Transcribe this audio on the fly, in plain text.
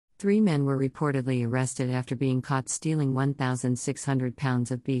3 men were reportedly arrested after being caught stealing 1,600 pounds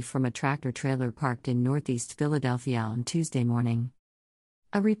of beef from a tractor-trailer parked in northeast Philadelphia on Tuesday morning.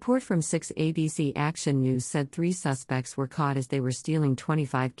 A report from 6 ABC Action News said 3 suspects were caught as they were stealing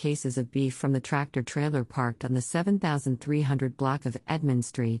 25 cases of beef from the tractor-trailer parked on the 7300 block of Edmond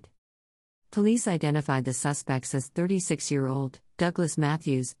Street. Police identified the suspects as 36-year-old Douglas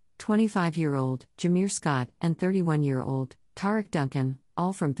Matthews, 25-year-old Jameer Scott, and 31-year-old Tarek Duncan,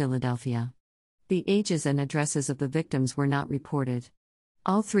 all from Philadelphia. The ages and addresses of the victims were not reported.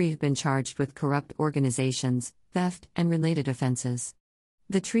 All 3 have been charged with corrupt organizations, theft, and related offenses.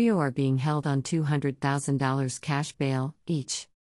 The trio are being held on $200,000 cash bail, each.